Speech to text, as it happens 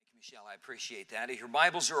Michelle, I appreciate that. If your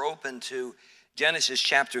Bibles are open to Genesis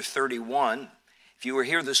chapter 31, if you were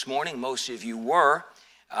here this morning, most of you were,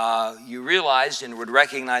 you realized and would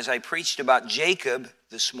recognize I preached about Jacob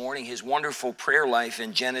this morning, his wonderful prayer life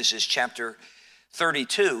in Genesis chapter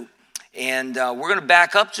 32. And we're going to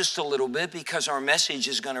back up just a little bit because our message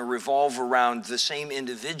is going to revolve around the same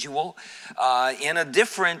individual in a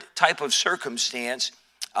different type of circumstance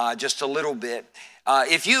just a little bit.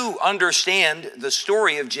 If you understand the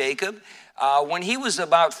story of Jacob, when he was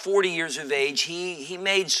about 40 years of age, he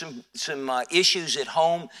made some issues at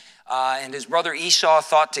home, and his brother Esau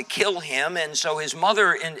thought to kill him, and so his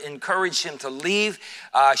mother encouraged him to leave.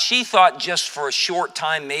 She thought just for a short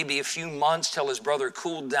time, maybe a few months till his brother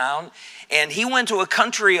cooled down, and he went to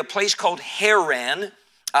a place called Haran,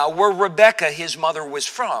 where Rebekah, his mother, was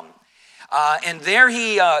from. And there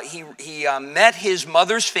he met his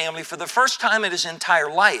mother's family for the first time in his entire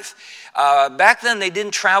life. Back then, they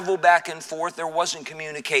didn't travel back and forth. There wasn't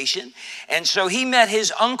communication. And so he met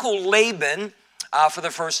his uncle Laban for the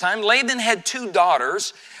first time. Laban had two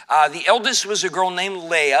daughters. The eldest was a girl named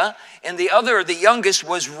Leah, and the youngest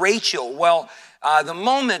was Rachel. Well, the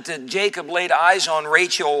moment that Jacob laid eyes on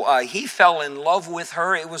Rachel, he fell in love with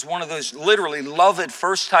her. It was one of those literally love at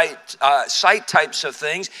first sight types of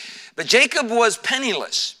things. But Jacob was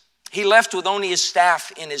penniless. He left with only his staff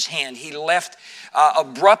in his hand. He left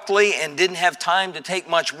abruptly and didn't have time to take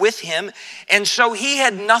much with him. And so he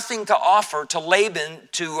had nothing to offer to Laban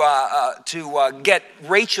to get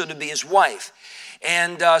Rachel to be his wife.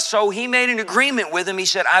 And so he made an agreement with him. He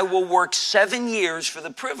said, I will work 7 years for the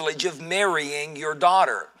privilege of marrying your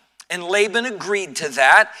daughter. And Laban agreed to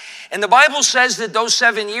that. And the Bible says that those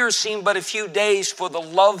 7 years seemed but a few days for the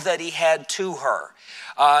love that he had to her.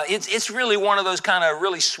 It's really one of those kind of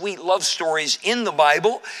really sweet love stories in the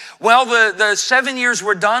Bible. Well, the 7 years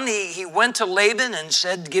were done. He went to Laban and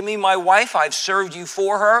said, give me my wife. I've served you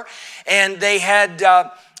for her. And they had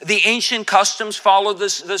the ancient customs, followed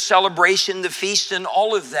the celebration, the feast, and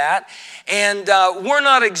all of that. And we're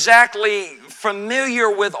not exactly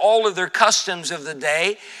familiar with all of their customs of the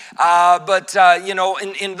day. But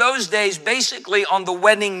in those days, basically on the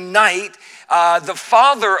wedding night, the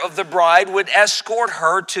father of the bride would escort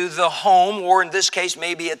her to the home, or in this case,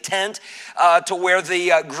 maybe a tent, to where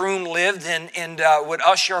the groom lived and would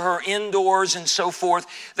usher her indoors and so forth.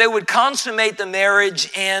 They would consummate the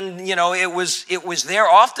marriage, and, it was there.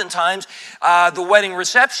 Oftentimes, the wedding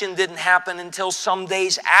reception didn't happen until some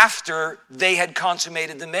days after they had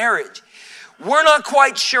consummated the marriage. We're not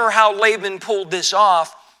quite sure how Laban pulled this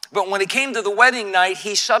off, but when it came to the wedding night,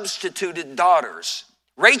 he substituted daughters.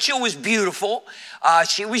 Rachel was beautiful.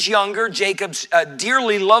 She was younger. Jacob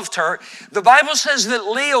dearly loved her. The Bible says that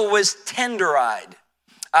Leah was tender-eyed.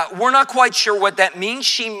 We're not quite sure what that means.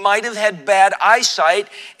 She might have had bad eyesight,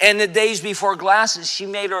 and the days before glasses, she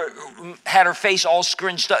had her face all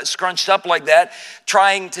scrunched up like that,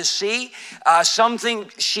 trying to see. Something,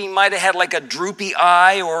 she might have had like a droopy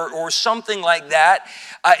eye or something like that.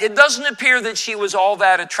 It doesn't appear that she was all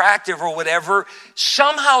that attractive or whatever.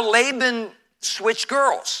 Somehow Laban switched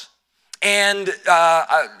girls. And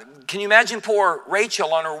can you imagine poor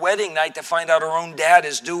Rachel on her wedding night to find out her own dad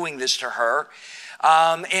is doing this to her?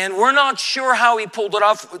 And we're not sure how he pulled it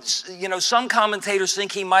off. Some commentators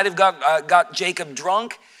think he might have got Jacob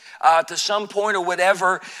drunk to some point or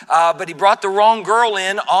whatever, but he brought the wrong girl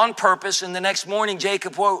in on purpose, and the next morning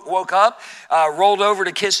Jacob woke up, rolled over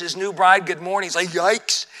to kiss his new bride good morning. He's like,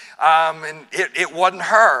 yikes, and it wasn't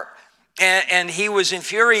her. And he was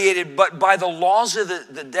infuriated, but by the laws of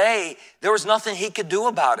the day, there was nothing he could do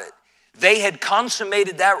about it. They had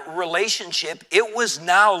consummated that relationship. It was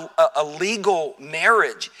now a legal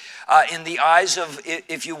marriage in the eyes of,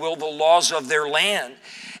 if you will, the laws of their land.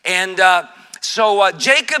 And so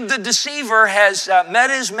Jacob the deceiver has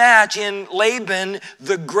met his match in Laban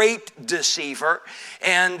the great deceiver.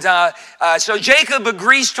 And so Jacob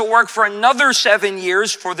agrees to work for another 7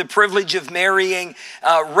 years for the privilege of marrying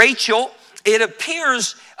Rachel. It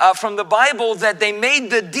appears from the Bible that they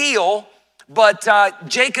made the deal, but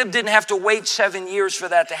Jacob didn't have to wait 7 years for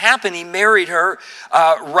that to happen. He married her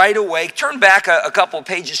right away. Turn back a couple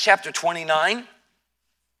pages, chapter 29.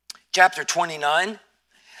 Chapter 29.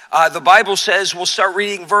 The Bible says, we'll start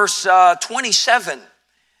reading verse 27.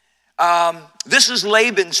 This is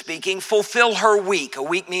Laban speaking. Fulfill her week, a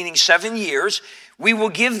week meaning 7 years. We will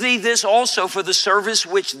give thee this also for the service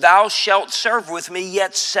which thou shalt serve with me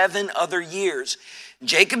yet 7 other years.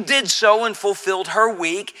 Jacob did so and fulfilled her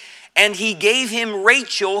week, and he gave him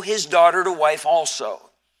Rachel, his daughter, to wife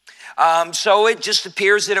also. So it just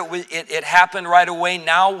appears that it happened right away.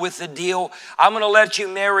 Now with the deal, I'm going to let you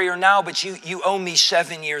marry her now, but you owe me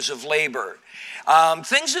 7 years of labor.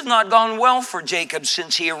 Things have not gone well for Jacob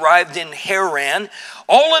since he arrived in Haran.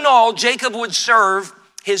 All in all, Jacob would serve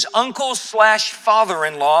his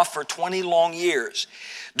uncle/father-in-law for 20 long years.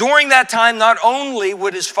 During that time, not only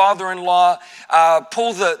would his father-in-law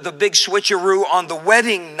pull the big switcheroo on the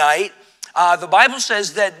wedding night, the Bible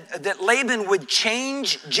says that Laban would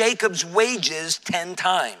change Jacob's wages 10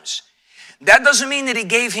 times. That doesn't mean that he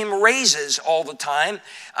gave him raises all the time.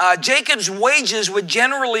 Jacob's wages would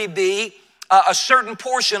generally be a certain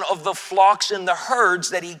portion of the flocks and the herds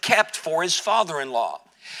that he kept for his father-in-law.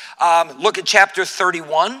 Look at chapter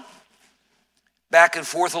 31. Back and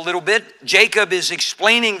forth a little bit. Jacob is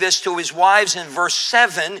explaining this to his wives in verse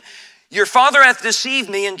 7. Your father hath deceived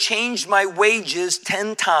me and changed my wages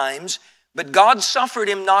 10 times, but God suffered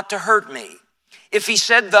him not to hurt me. If he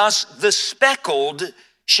said thus, the speckled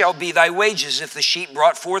shall be thy wages. If the sheep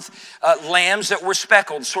brought forth lambs that were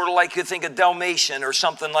speckled, sort of like you think a Dalmatian or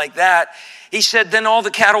something like that, he said, then all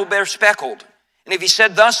the cattle bear speckled. And if he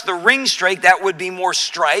said thus, the ringstrake, that would be more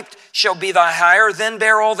striped, shall be thy hire, then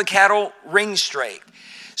bear all the cattle ringstrake.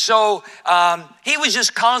 So he was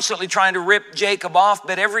just constantly trying to rip Jacob off,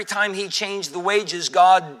 but every time he changed the wages,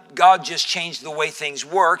 God just changed the way things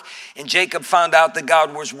work, and Jacob found out that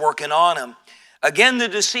God was working on him. Again, the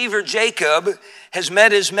deceiver Jacob has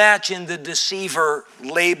met his match in the deceiver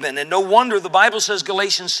Laban. And no wonder the Bible says,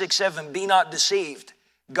 Galatians 6:7, be not deceived.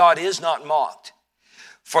 God is not mocked.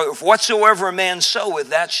 For whatsoever a man soweth,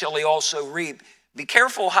 that shall he also reap. Be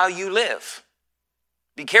careful how you live.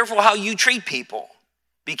 Be careful how you treat people.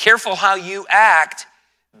 Be careful how you act,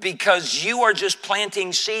 because you are just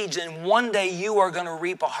planting seeds, and one day you are going to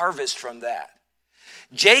reap a harvest from that.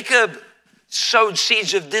 Jacob sowed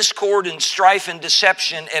seeds of discord and strife and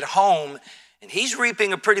deception at home, and he's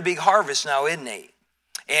reaping a pretty big harvest now, isn't he?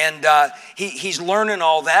 And he's learning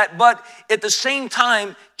all that. But at the same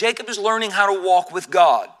time, Jacob is learning how to walk with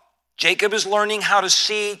God. Jacob is learning how to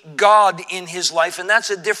see God in his life. And that's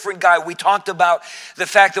a different guy. We talked about the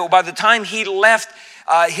fact that by the time he left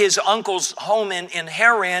his uncle's home in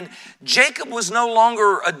Haran, Jacob was no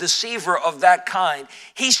longer a deceiver of that kind.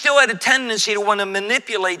 He still had a tendency to want to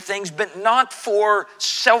manipulate things, but not for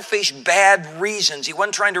selfish, bad reasons. He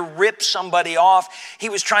wasn't trying to rip somebody off. He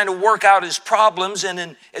was trying to work out his problems.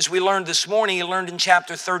 And as we learned this morning, he learned in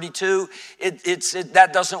chapter 32, that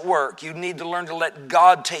doesn't work. You need to learn to let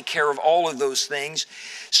God take care of all of those things.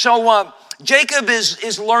 So Jacob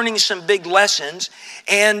is learning some big lessons,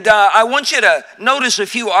 and I want you to notice a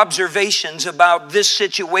few observations about this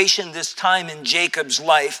situation, this time in Jacob's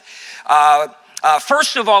life.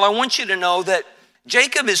 First of all, I want you to know that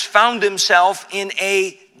Jacob has found himself in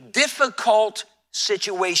a difficult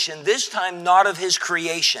situation, this time not of his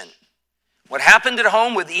creation. What happened at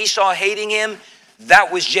home with Esau hating him,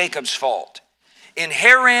 that was Jacob's fault. In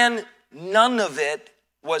Haran, none of it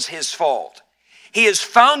was his fault. He has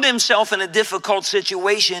found himself in a difficult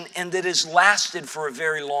situation, and that has lasted for a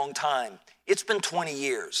very long time. It's been 20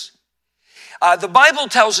 years. The Bible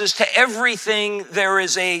tells us to everything there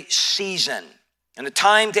is a season and a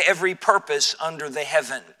time to every purpose under the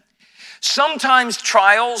heaven. Sometimes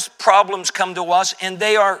trials, problems come to us, and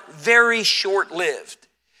they are very short-lived.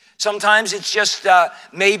 Sometimes it's just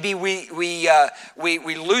maybe we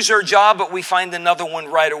lose our job, but we find another one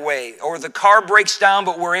right away. Or the car breaks down,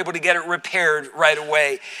 but we're able to get it repaired right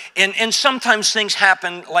away. And sometimes things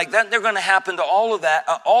happen like that. They're going to happen to all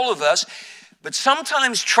of us. But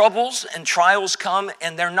sometimes troubles and trials come,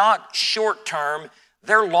 and they're not short-term,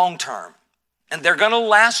 they're long-term. And they're going to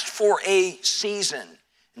last for a season.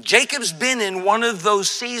 Jacob's been in one of those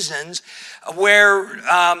seasons where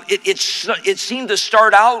it seemed to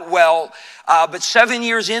start out well, but 7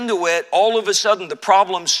 years into it, all of a sudden the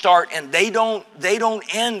problems start, and they don't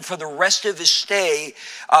end for the rest of his stay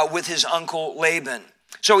with his uncle Laban.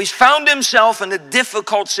 So he's found himself in a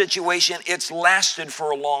difficult situation. It's lasted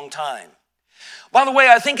for a long time. By the way,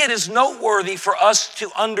 I think it is noteworthy for us to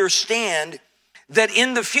understand that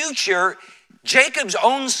in the future, Jacob's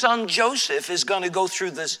own son Joseph is going to go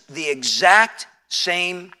through the exact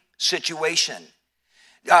same situation.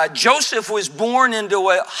 Joseph was born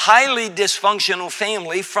into a highly dysfunctional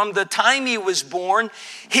family. From the time he was born,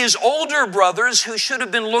 his older brothers, who should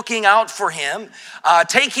have been looking out for him,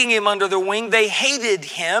 taking him under their wing, they hated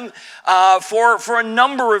him for a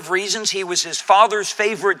number of reasons. He was his father's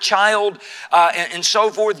favorite child and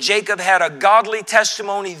so forth. Jacob had a godly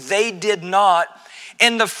testimony. They did not.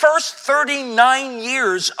 And the first 39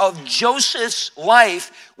 years of Joseph's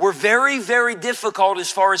life were very, very difficult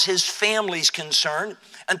as far as his family's concerned.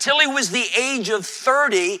 Until he was the age of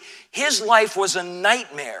 30, his life was a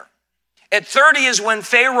nightmare. At 30 is when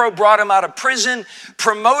Pharaoh brought him out of prison,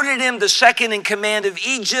 promoted him to second in command of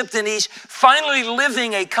Egypt, and he's finally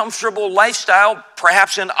living a comfortable lifestyle,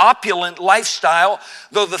 perhaps an opulent lifestyle,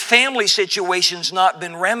 though the family situation's not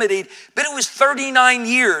been remedied. But it was 39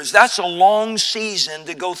 years. That's a long season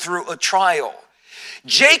to go through a trial.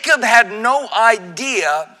 Jacob had no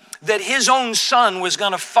idea that his own son was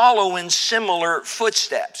going to follow in similar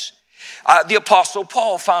footsteps. The Apostle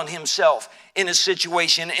Paul found himself in a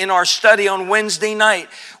situation. In our study on Wednesday night,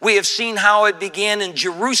 we have seen how it began in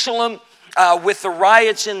Jerusalem with the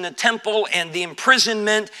riots in the temple and the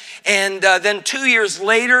imprisonment. And then 2 years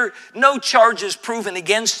later, no charges proven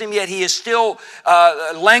against him, yet he is still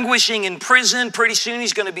languishing in prison. Pretty soon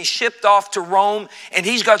he's going to be shipped off to Rome, and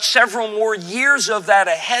he's got several more years of that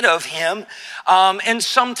ahead of him. And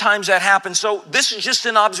sometimes that happens. So this is just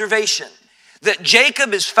an observation that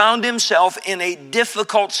Jacob has found himself in a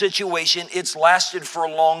difficult situation. It's lasted for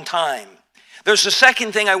a long time. There's a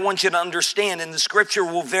second thing I want you to understand, and the scripture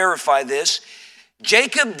will verify this.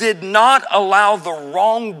 Jacob did not allow the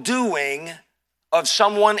wrongdoing of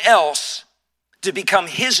someone else to become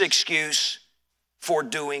his excuse for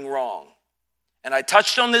doing wrong. And I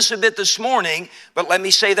touched on this a bit this morning, but let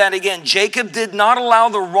me say that again. Jacob did not allow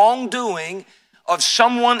the wrongdoing of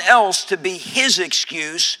someone else to be his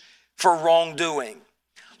excuse for wrongdoing.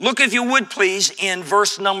 Look, if you would please, in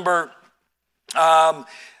verse number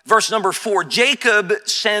 4. Jacob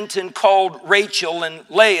sent and called Rachel and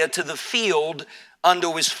Leah to the field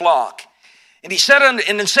unto his flock. And he said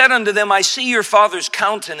unto them, I see your father's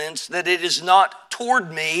countenance, that it is not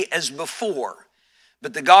toward me as before,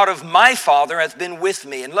 but the God of my father hath been with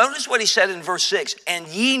me. And notice what he said in verse 6. And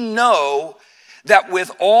ye know that with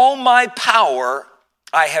all my power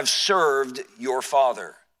I have served your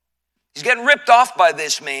father. He's getting ripped off by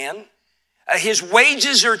this man. His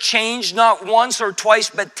wages are changed not once or twice,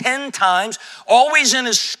 but 10 times, always in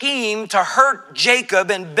a scheme to hurt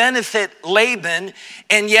Jacob and benefit Laban.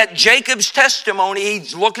 And yet Jacob's testimony,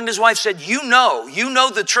 he's looking at his wife, said, you know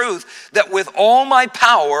the truth, that with all my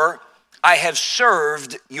power I have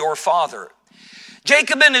served your father.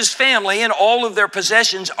 Jacob and his family and all of their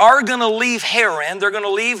possessions are going to leave Haran. They're going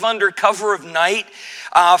to leave under cover of night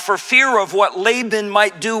for fear of what Laban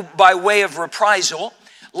might do by way of reprisal.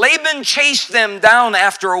 Laban chased them down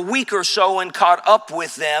after a week or so and caught up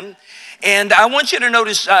with them. And I want you to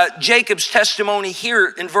notice Jacob's testimony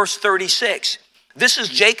here in verse 36. This is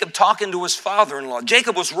Jacob talking to his father-in-law.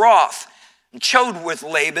 Jacob was wroth and chode with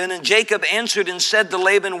Laban, and Jacob answered and said to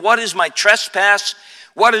Laban, what is my trespass?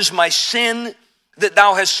 What is my sin that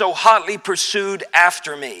thou hast so hotly pursued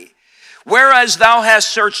after me? Whereas thou hast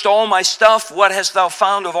searched all my stuff, what hast thou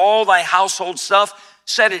found of all thy household stuff?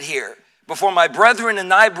 Set it here before my brethren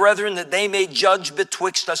and thy brethren, that they may judge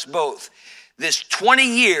betwixt us both. This 20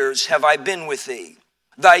 years have I been with thee.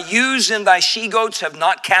 Thy ewes and thy she-goats have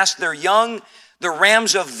not cast their young. The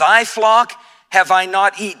rams of thy flock have I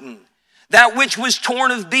not eaten. That which was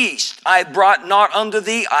torn of beast I brought not unto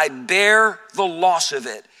thee. I bear the loss of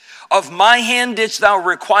it. Of my hand didst thou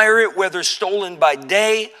require it, whether stolen by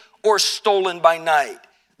day or stolen by night.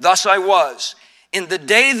 Thus I was. In the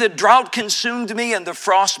day the drought consumed me, and the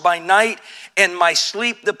frost by night, and my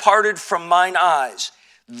sleep departed from mine eyes.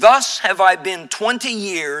 Thus have I been 20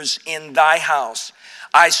 years in thy house.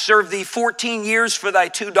 I served thee 14 years for thy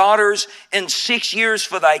 2 daughters, and 6 years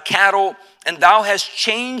for thy cattle, and thou hast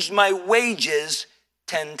changed my wages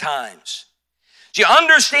 10 times. So you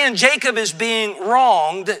understand Jacob is being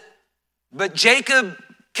wronged, but Jacob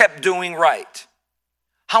kept doing right.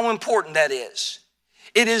 How important that is.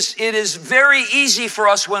 It is very easy for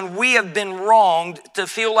us when we have been wronged to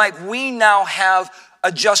feel like we now have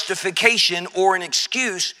a justification or an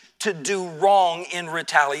excuse to do wrong in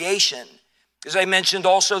retaliation. As I mentioned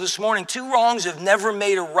also this morning, 2 wrongs have never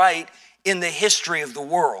made a right in the history of the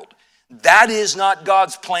world. That is not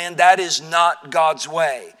God's plan. That is not God's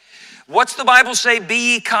way. What's the Bible say?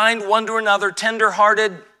 Be ye kind one to another,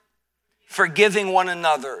 tenderhearted, forgiving one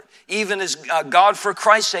another, even as God for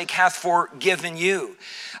Christ's sake hath forgiven you.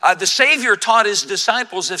 The Savior taught his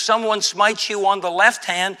disciples, if someone smites you on the left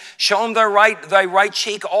hand, show him thy right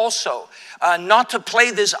cheek also. Not to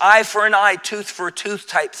play this eye for an eye, tooth for a tooth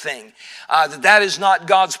type thing. That is not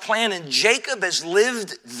God's plan, and Jacob has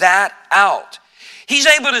lived that out. He's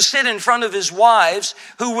able to sit in front of his wives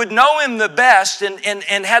who would know him the best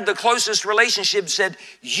and had the closest relationship, said,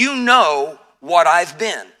 you know what I've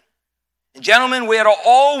been. And gentlemen, we ought to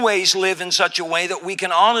always live in such a way that we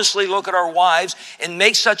can honestly look at our wives and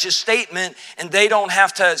make such a statement and they don't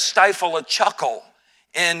have to stifle a chuckle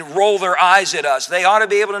and roll their eyes at us. They ought to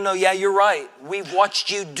be able to know, yeah, you're right. We've watched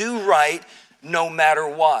you do right no matter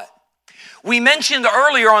what. We mentioned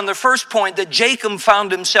earlier on the first point that Jacob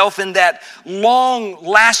found himself in that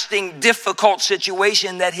long-lasting, difficult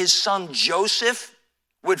situation that his son Joseph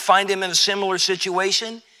would find him in a similar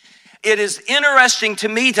situation. It is interesting to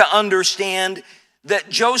me to understand that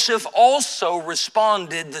Joseph also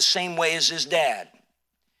responded the same way as his dad.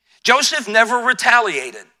 Joseph never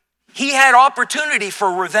retaliated. He had opportunity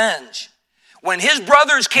for revenge. When his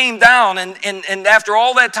brothers came down and after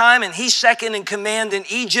all that time and he's second in command in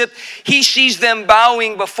Egypt, he sees them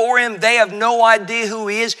bowing before him. They have no idea who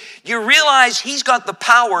he is. You realize he's got the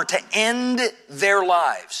power to end their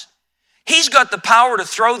lives. He's got the power to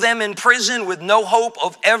throw them in prison with no hope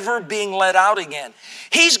of ever being let out again.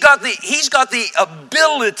 He's got the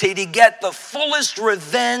ability to get the fullest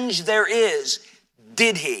revenge there is.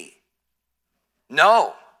 Did he?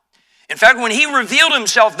 No. In fact, when he revealed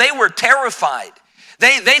himself, they were terrified.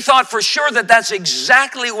 They thought for sure that that's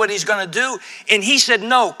exactly what he's going to do. And he said,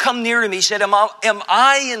 no, come near to me. He said, am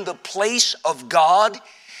I in the place of God?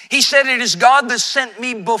 He said, it is God that sent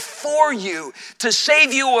me before you to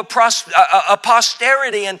save you a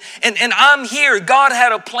posterity. And I'm here. God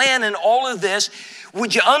had a plan in all of this.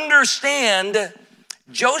 Would you understand,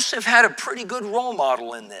 Joseph had a pretty good role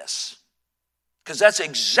model in this. Because that's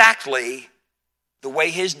exactly the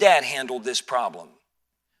way his dad handled this problem.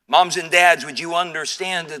 Moms and dads, would you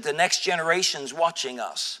understand that the next generation's watching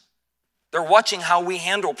us? They're watching how we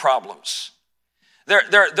handle problems.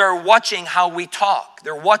 They're watching how we talk.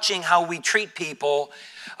 They're watching how we treat people.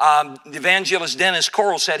 The evangelist Dennis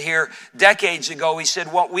Corll said here decades ago, he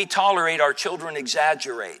said, what we tolerate, our children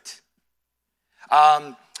exaggerate.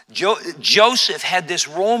 Joseph had this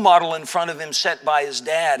role model in front of him set by his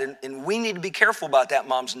dad, and we need to be careful about that,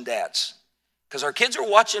 moms and dads. Because our kids are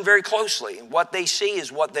watching very closely, and what they see is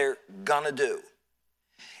what they're gonna do.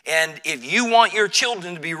 And if you want your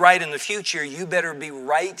children to be right in the future, you better be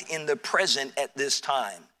right in the present at this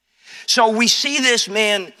time. So we see this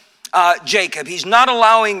man, Jacob. He's not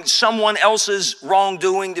allowing someone else's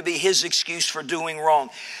wrongdoing to be his excuse for doing wrong.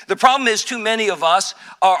 The problem is too many of us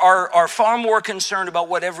are far more concerned about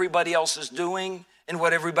what everybody else is doing and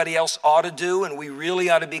what everybody else ought to do, and we really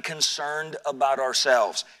ought to be concerned about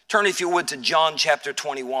ourselves. Turn, if you would, to John chapter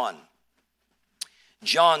 21.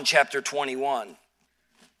 John chapter 21.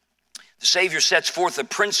 The Savior sets forth a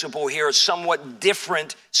principle here, a somewhat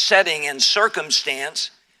different setting and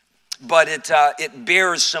circumstance, but it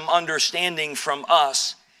bears some understanding from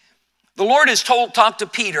us. The Lord has talked to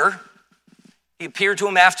Peter. He appeared to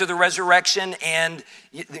him after the resurrection, and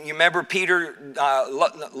you remember Peter,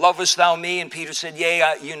 lovest thou me? And Peter said,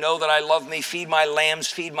 yea, you know that I love me, feed my lambs,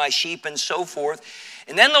 feed my sheep, and so forth.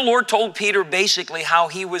 And then the Lord told Peter basically how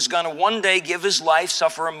he was going to one day give his life,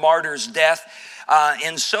 suffer a martyr's death,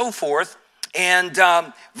 and so forth. And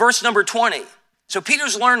verse number 20. So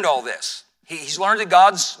Peter's learned all this. He's learned that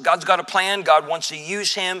God's got a plan. God wants to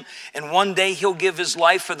use him, and one day he'll give his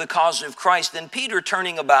life for the cause of Christ. Then Peter,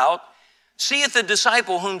 turning about, seeth the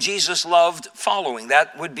disciple whom Jesus loved following.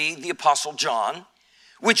 That would be the apostle John,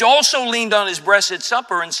 which also leaned on his breast at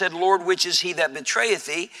supper and said, Lord, which is he that betrayeth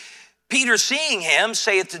thee? Peter, seeing him,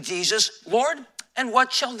 saith to Jesus, Lord, and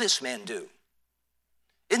what shall this man do?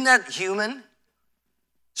 Isn't that human?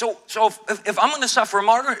 So if I'm going to suffer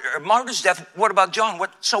a martyr's death, what about John?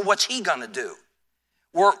 What's he going to do?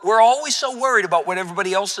 We're always so worried about what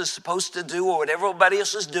everybody else is supposed to do or what everybody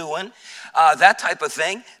else is doing, that type of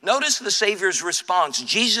thing. Notice the Savior's response.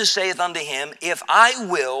 Jesus saith unto him, if I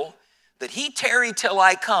will that he tarry till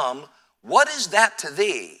I come, what is that to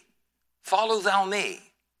thee? Follow thou me.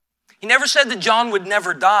 He never said that John would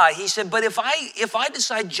never die. He said, but if I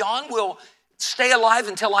decide John will stay alive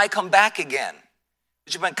until I come back again,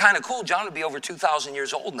 which would have been kind of cool. John would be over 2,000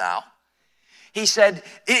 years old now. He said,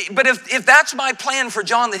 but if that's my plan for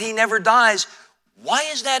John, that he never dies, why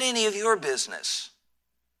is that any of your business?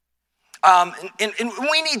 And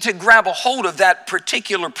we need to grab a hold of that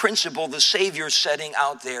particular principle the Savior's setting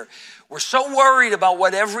out there. We're so worried about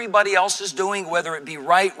what everybody else is doing, whether it be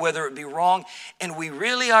right, whether it be wrong, and we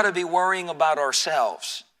really ought to be worrying about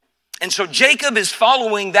ourselves. And so Jacob is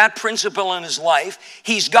following that principle in his life.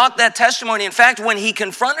 He's got that testimony. In fact, when he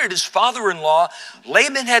confronted his father-in-law,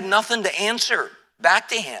 Laban had nothing to answer back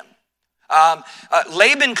to him.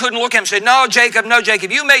 Laban couldn't look at him and say, no,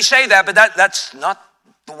 Jacob, you may say that, but that's not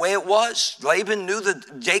the way it was. Laban knew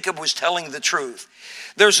that Jacob was telling the truth.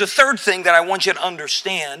 There's a third thing that I want you to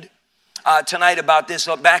understand. tonight about this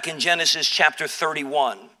back in Genesis chapter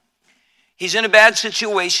 31. He's in a bad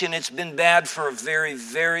situation. It's been bad for a very,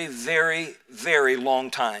 very, very, very long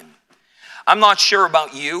time. I'm not sure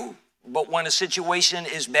about you, but when a situation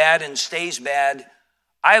is bad and stays bad,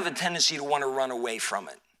 I have a tendency to want to run away from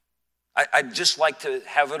it. I'd just like to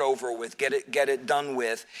have it over with, get it done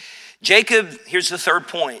with. Jacob, here's the third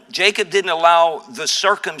point. Jacob didn't allow the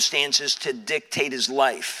circumstances to dictate his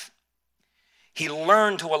life. He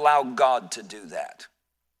learned to allow God to do that.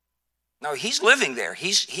 Now, he's living there.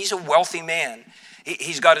 He's a wealthy man.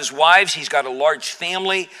 He's got his wives. He's got a large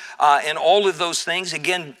family and all of those things.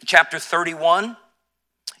 Again, chapter 31,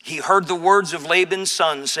 he heard the words of Laban's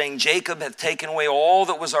son saying, Jacob hath taken away all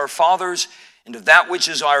that was our father's, and of that which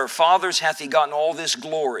is our father's hath he gotten all this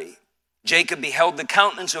glory. Jacob beheld the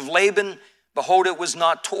countenance of Laban. Behold, it was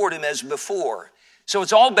not toward him as before. So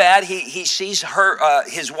it's all bad. He sees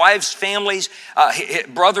his wife's families,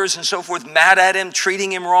 brothers and so forth, mad at him,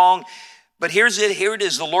 treating him wrong. But here it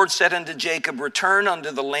is. The Lord said unto Jacob, return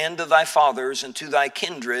unto the land of thy fathers and to thy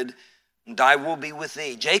kindred, and I will be with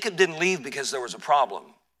thee. Jacob didn't leave because there was a problem.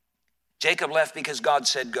 Jacob left because God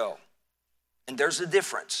said go. And there's a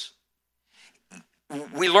difference.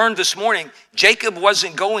 We learned this morning, Jacob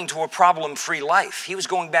wasn't going to a problem-free life. He was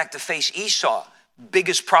going back to face Esau,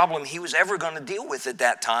 biggest problem he was ever going to deal with at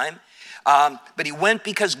that time. But he went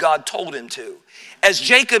because God told him to. As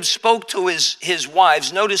Jacob spoke to his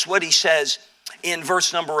wives, notice what he says in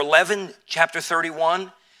verse number 11, chapter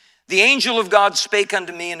 31. The angel of God spake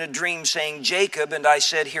unto me in a dream, saying, Jacob, and I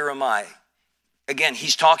said, here am I. Again,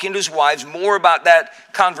 he's talking to his wives, more about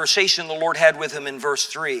that conversation the Lord had with him in verse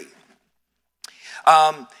 3.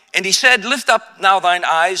 And he said, lift up now thine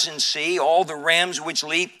eyes and see, all the rams which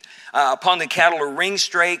leap upon the cattle are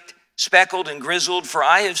ring-straked, speckled and grizzled, for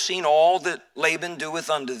I have seen all that Laban doeth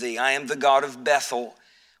unto thee. I am the God of Bethel.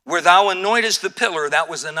 Where thou anointest the pillar, that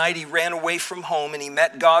was the night he ran away from home and he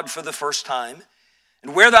met God for the first time.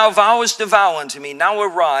 And where thou vowest to vow unto me, now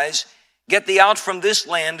arise, get thee out from this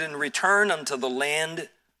land and return unto the land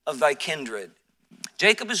of thy kindred.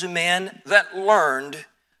 Jacob is a man that learned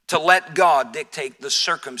to let God dictate the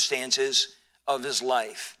circumstances of his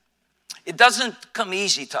life. It doesn't come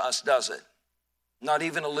easy to us, does it? Not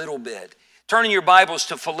even a little bit. Turn in your Bibles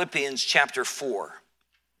to Philippians chapter 4.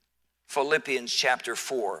 Philippians chapter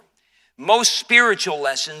 4. Most spiritual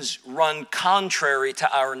lessons run contrary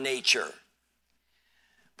to our nature.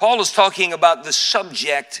 Paul is talking about the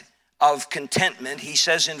subject of contentment. He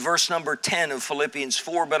says in verse number 10 of Philippians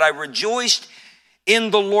 4, but I rejoiced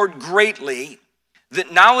in the Lord greatly,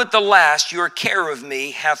 that now at the last your care of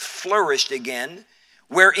me hath flourished again,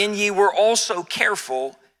 wherein ye were also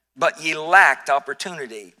careful, but ye lacked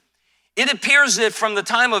opportunity. It appears that from the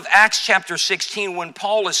time of Acts chapter 16, when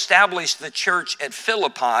Paul established the church at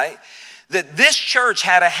Philippi, that this church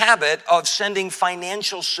had a habit of sending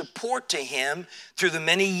financial support to him through the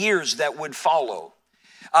many years that would follow.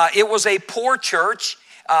 It was a poor church.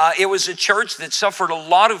 It was a church that suffered a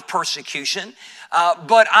lot of persecution.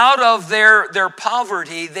 But out of their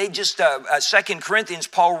poverty, they just, 2 Corinthians,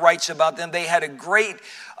 Paul writes about them, they had a great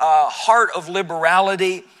heart of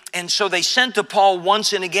liberality. And so they sent to Paul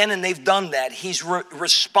once and again, and they've done that. He's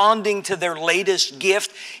responding to their latest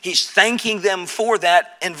gift. He's thanking them for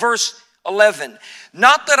that. In verse 11,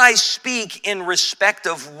 not that I speak in respect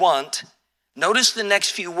of want. Notice the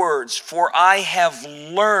next few words. For I have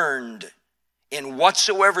learned in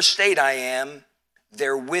whatsoever state I am,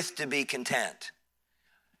 therewith to be content.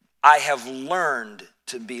 I have learned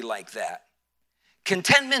to be like that.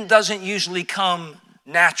 Contentment doesn't usually come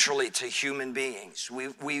naturally to human beings.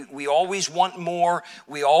 We always want more.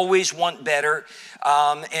 We always want better.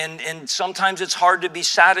 And sometimes it's hard to be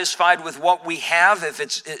satisfied with what we have,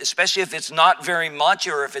 especially if it's not very much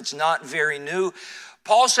or if it's not very new.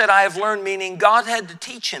 Paul said, I have learned, meaning God had to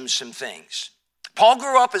teach him some things. Paul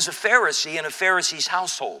grew up as a Pharisee in a Pharisee's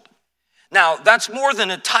household. Now, that's more than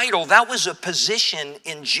a title. That was a position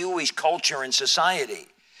in Jewish culture and society.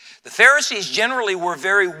 The Pharisees generally were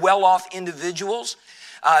very well-off individuals.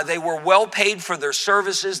 They were well paid for their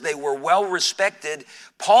services. They were well respected.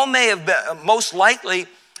 Paul may have been, most likely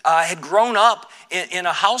had grown up in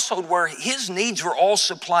a household where his needs were all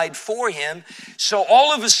supplied for him. So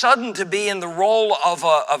all of a sudden to be in the role of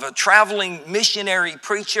a traveling missionary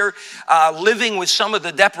preacher, living with some of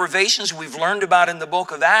the deprivations we've learned about in the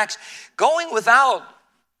book of Acts, going without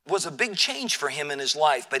was a big change for him in his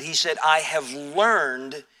life. But he said, I have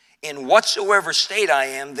learned in whatsoever state I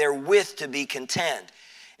am, therewith to be content.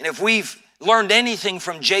 And if we've learned anything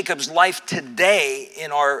from Jacob's life today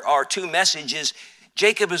in our two messages,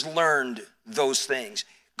 Jacob has learned those things.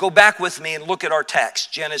 Go back with me and look at our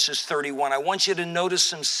text, Genesis 31. I want you to notice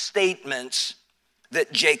some statements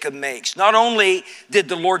that Jacob makes. Not only did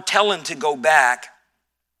the Lord tell him to go back,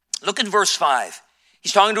 look at verse 5.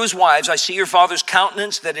 He's talking to his wives. I see your father's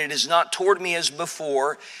countenance, that it is not toward me as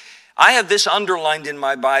before. I have this underlined in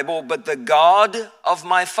my Bible, but the God of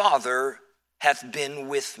my father hath been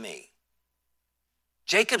with me.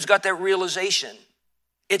 Jacob's got that realization.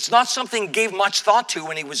 It's not something he gave much thought to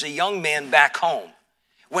when he was a young man back home,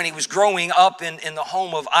 when he was growing up in the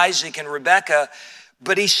home of Isaac and Rebekah.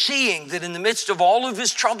 But he's seeing that in the midst of all of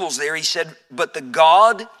his troubles there, he said, but the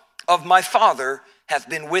God of my father hath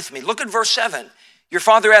been with me. Look at verse 7. Your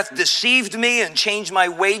father hath deceived me and changed my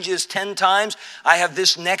wages 10 times. I have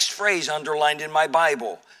this next phrase underlined in my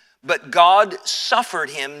Bible. But God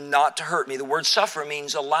suffered him not to hurt me. The word suffer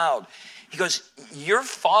means allowed. He goes, your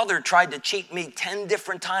father tried to cheat me 10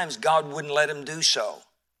 different times. God wouldn't let him do so.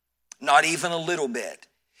 Not even a little bit.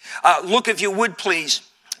 Look, if you would, please.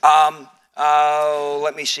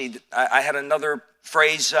 Let me see. I had another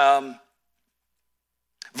phrase.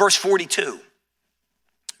 Verse 42.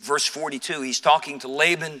 Verse 42, he's talking to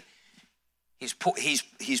Laban. He's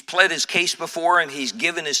pled his case before him. He's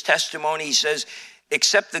given his testimony. He says,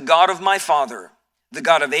 except the God of my father, the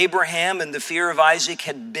God of Abraham and the fear of Isaac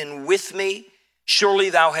had been with me, surely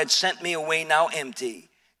thou hadst sent me away now empty.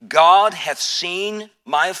 God hath seen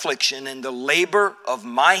my affliction and the labor of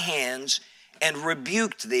my hands and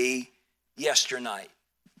rebuked thee yesternight.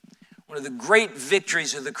 One of the great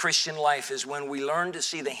victories of the Christian life is when we learn to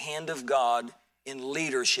see the hand of God in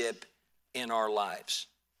leadership in our lives.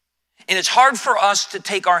 And it's hard for us to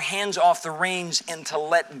take our hands off the reins and to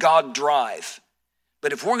let God drive.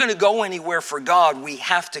 But if we're going to go anywhere for God, we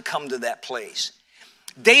have to come to that place.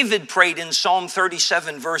 David prayed in Psalm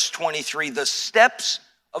 37, verse 23, the steps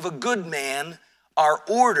of a good man are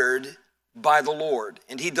ordered by the Lord,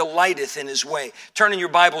 and he delighteth in his way. Turn in your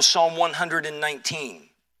Bible, Psalm 119.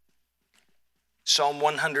 Psalm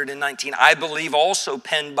 119, I believe also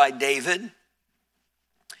penned by David.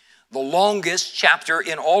 The longest chapter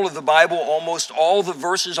in all of the Bible, almost all the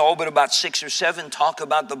verses, all but about 6 or 7, talk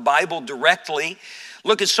about the Bible directly.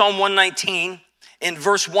 Look at Psalm 119 in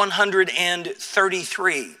verse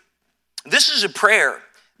 133. This is a prayer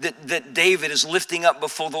that David is lifting up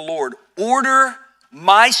before the Lord. Order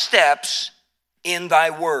my steps in thy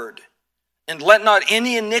word, and let not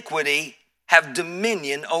any iniquity have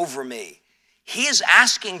dominion over me. He is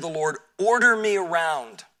asking the Lord, order me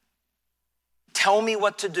around. Tell me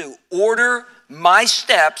what to do. Order my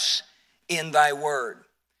steps in thy word.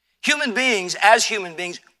 Human beings, as human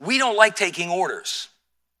beings, we don't like taking orders.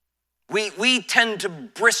 We tend to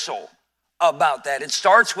bristle about that. It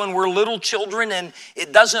starts when we're little children, and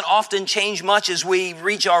it doesn't often change much as we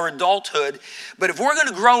reach our adulthood. But if we're going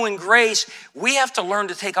to grow in grace, we have to learn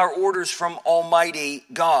to take our orders from Almighty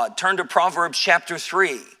God. Turn to Proverbs chapter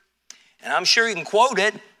 3. And I'm sure you can quote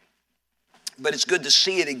it, but it's good to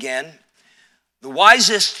see it again. The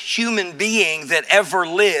wisest human being that ever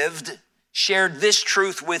lived shared this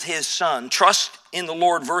truth with his son. Trust in the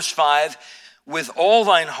Lord, verse 5, with all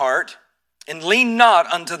thine heart, and lean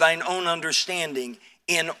not unto thine own understanding.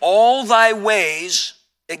 In all thy ways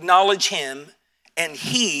acknowledge him, and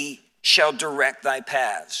he shall direct thy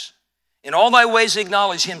paths. In all thy ways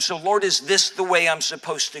acknowledge him. So, Lord, is this the way I'm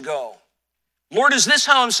supposed to go? Lord, is this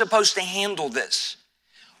how I'm supposed to handle this?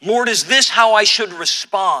 Lord, is this how I should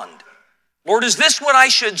respond? Lord, is this what I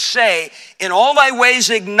should say? In all thy ways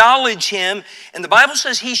acknowledge him. And the Bible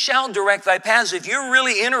says he shall direct thy paths. If you're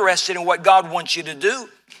really interested in what God wants you to do,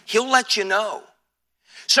 he'll let you know.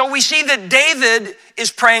 So we see that David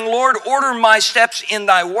is praying, Lord, order my steps in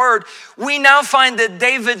thy word. We now find that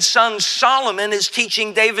David's son Solomon is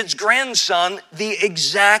teaching David's grandson the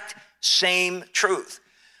exact same truth.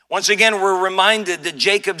 Once again, we're reminded that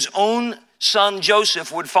Jacob's own son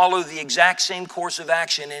Joseph would follow the exact same course of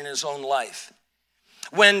action in his own life.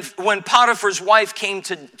 When Potiphar's wife came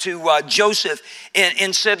to Joseph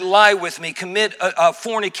and said, lie with me, commit a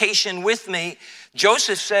fornication with me,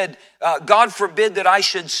 Joseph said, God forbid that I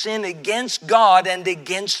should sin against God and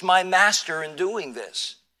against my master in doing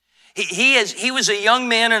this. He was a young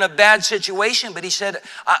man in a bad situation, but he said,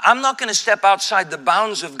 I'm not going to step outside the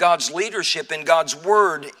bounds of God's leadership and God's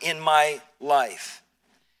word in my life.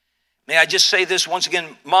 May I just say this once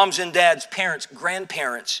again, moms and dads, parents,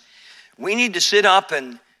 grandparents, we need to sit up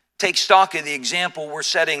and take stock of the example we're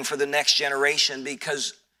setting for the next generation,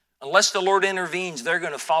 because unless the Lord intervenes, they're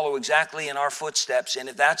going to follow exactly in our footsteps. And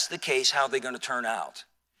if that's the case, how are they going to turn out?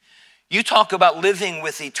 You talk about living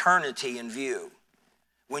with eternity in view.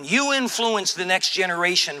 When you influence the next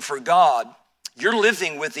generation for God, you're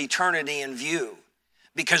living with eternity in view.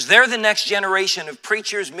 because they're the next generation of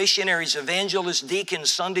preachers, missionaries, evangelists,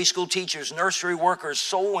 deacons, Sunday school teachers, nursery workers,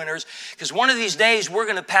 soul winners. Because one of these days we're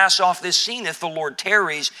going to pass off this scene if the Lord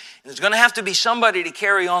tarries. And there's going to have to be somebody to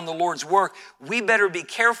carry on the Lord's work. We better be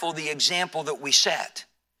careful the example that we set.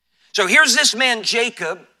 So here's this man,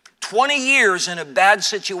 Jacob, 20 years in a bad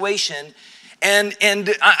situation. And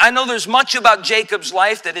I know there's much about Jacob's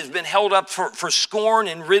life that has been held up for scorn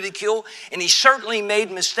and ridicule. And he certainly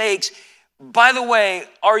made mistakes. By the way,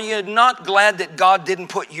 are you not glad that God didn't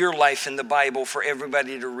put your life in the Bible for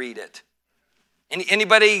everybody to read it?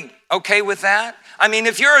 Anybody okay with that? I mean,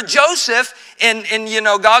 if you're a Joseph and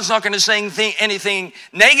God's not going to say anything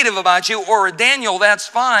negative about you, or a Daniel, that's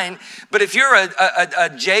fine. But if you're a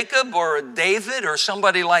Jacob or a David or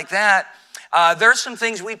somebody like that, there's some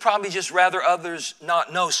things we'd probably just rather others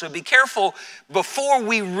not know. So be careful before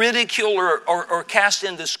we ridicule or cast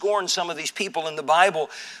into scorn some of these people in the Bible.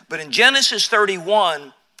 But in Genesis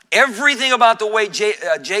 31, everything about the way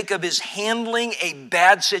Jacob is handling a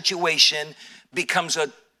bad situation becomes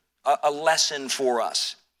a lesson for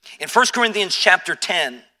us. In 1 Corinthians chapter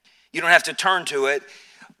 10, you don't have to turn to it,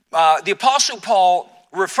 the Apostle Paul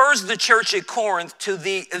refers the church at Corinth to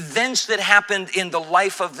the events that happened in the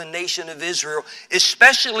life of the nation of Israel,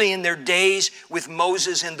 especially in their days with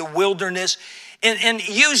Moses in the wilderness. And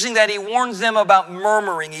using that, he warns them about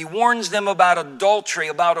murmuring. He warns them about adultery,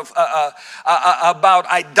 about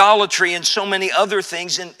idolatry, and so many other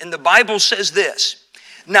things. And the Bible says this: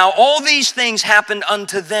 now all these things happened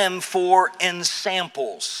unto them for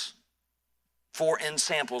ensamples. For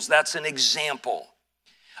ensamples. That's an example.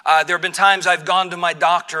 There have been times I've gone to my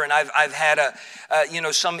doctor and I've had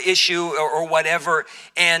some issue or whatever,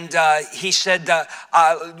 and he said,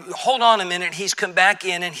 hold on a minute. He's come back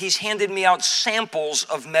in and he's handed me out samples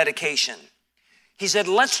of medication. He said,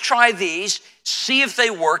 let's try these, see if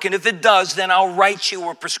they work, and if it does, then I'll write you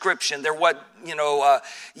a prescription. They're what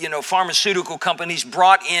pharmaceutical companies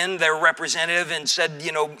brought in their representative and said,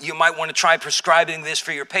 you might want to try prescribing this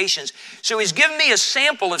for your patients. So he's given me a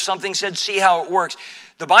sample of something, said, see how it works.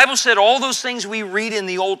 The Bible said all those things we read in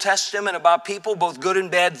the Old Testament about people, both good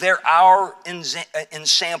and bad, they're our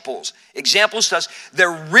ensamples. Examples to us.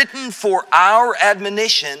 They're written for our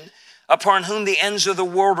admonition, upon whom the ends of the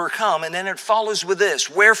world are come. And then it follows with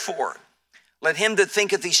this: wherefore, let him that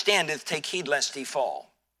thinketh he standeth take heed lest he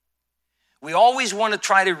fall. We always want to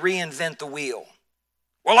try to reinvent the wheel.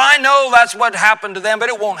 Well, I know that's what happened to them, but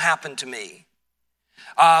it won't happen to me.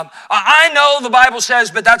 I know the Bible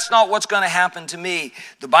says, but that's not what's going to happen to me.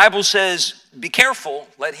 The Bible says, be careful,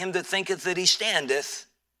 let him that thinketh that he standeth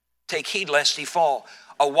take heed lest he fall.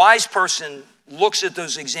 A wise person looks at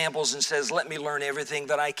those examples and says, let me learn everything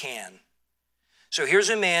that I can. So here's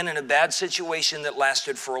a man in a bad situation that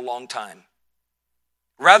lasted for a long time.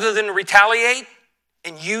 Rather than retaliate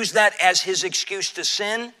and use that as his excuse to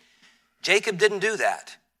sin, Jacob didn't do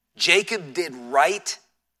that. Jacob did right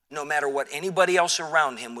no matter what anybody else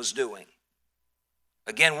around him was doing.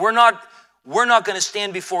 Again, we're not going to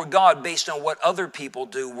stand before God based on what other people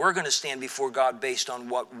do. We're going to stand before God based on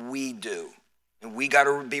what we do. And we got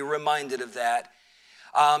to be reminded of that.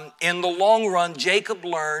 In the long run, Jacob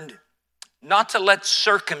learned not to let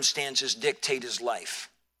circumstances dictate his life.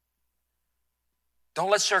 Don't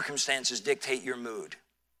let circumstances dictate your mood.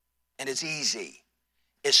 And it's easy,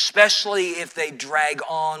 especially if they drag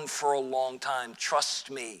on for a long time. Trust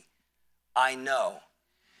me, I know.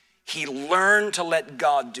 He learned to let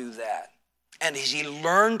God do that. And as he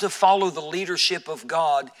learned to follow the leadership of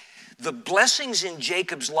God, the blessings in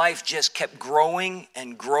Jacob's life just kept growing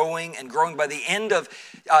and growing and growing. By the end of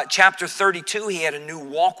chapter 32, he had a new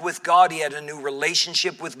walk with God. He had a new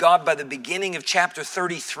relationship with God. By the beginning of chapter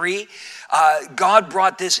 33, God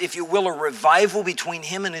brought this, if you will, a revival between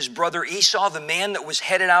him and his brother Esau, the man that was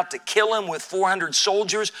headed out to kill him with 400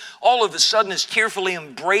 soldiers. All of a sudden is tearfully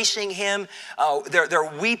embracing him.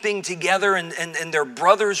 They're weeping together and they're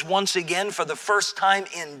brothers once again for the first time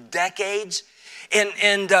in decades.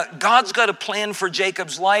 And God's got a plan for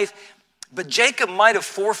Jacob's life, but Jacob might have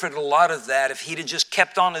forfeited a lot of that if he'd have just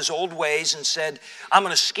kept on his old ways and said, I'm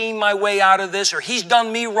going to scheme my way out of this, or he's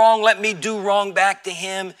done me wrong, let me do wrong back to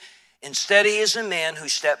him. Instead, he is a man who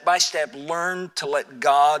step by step learned to let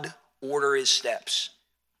God order his steps.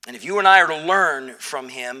 And if you and I are to learn from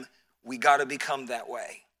him, we got to become that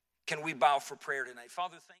way. Can we bow for prayer tonight? Father, thank you.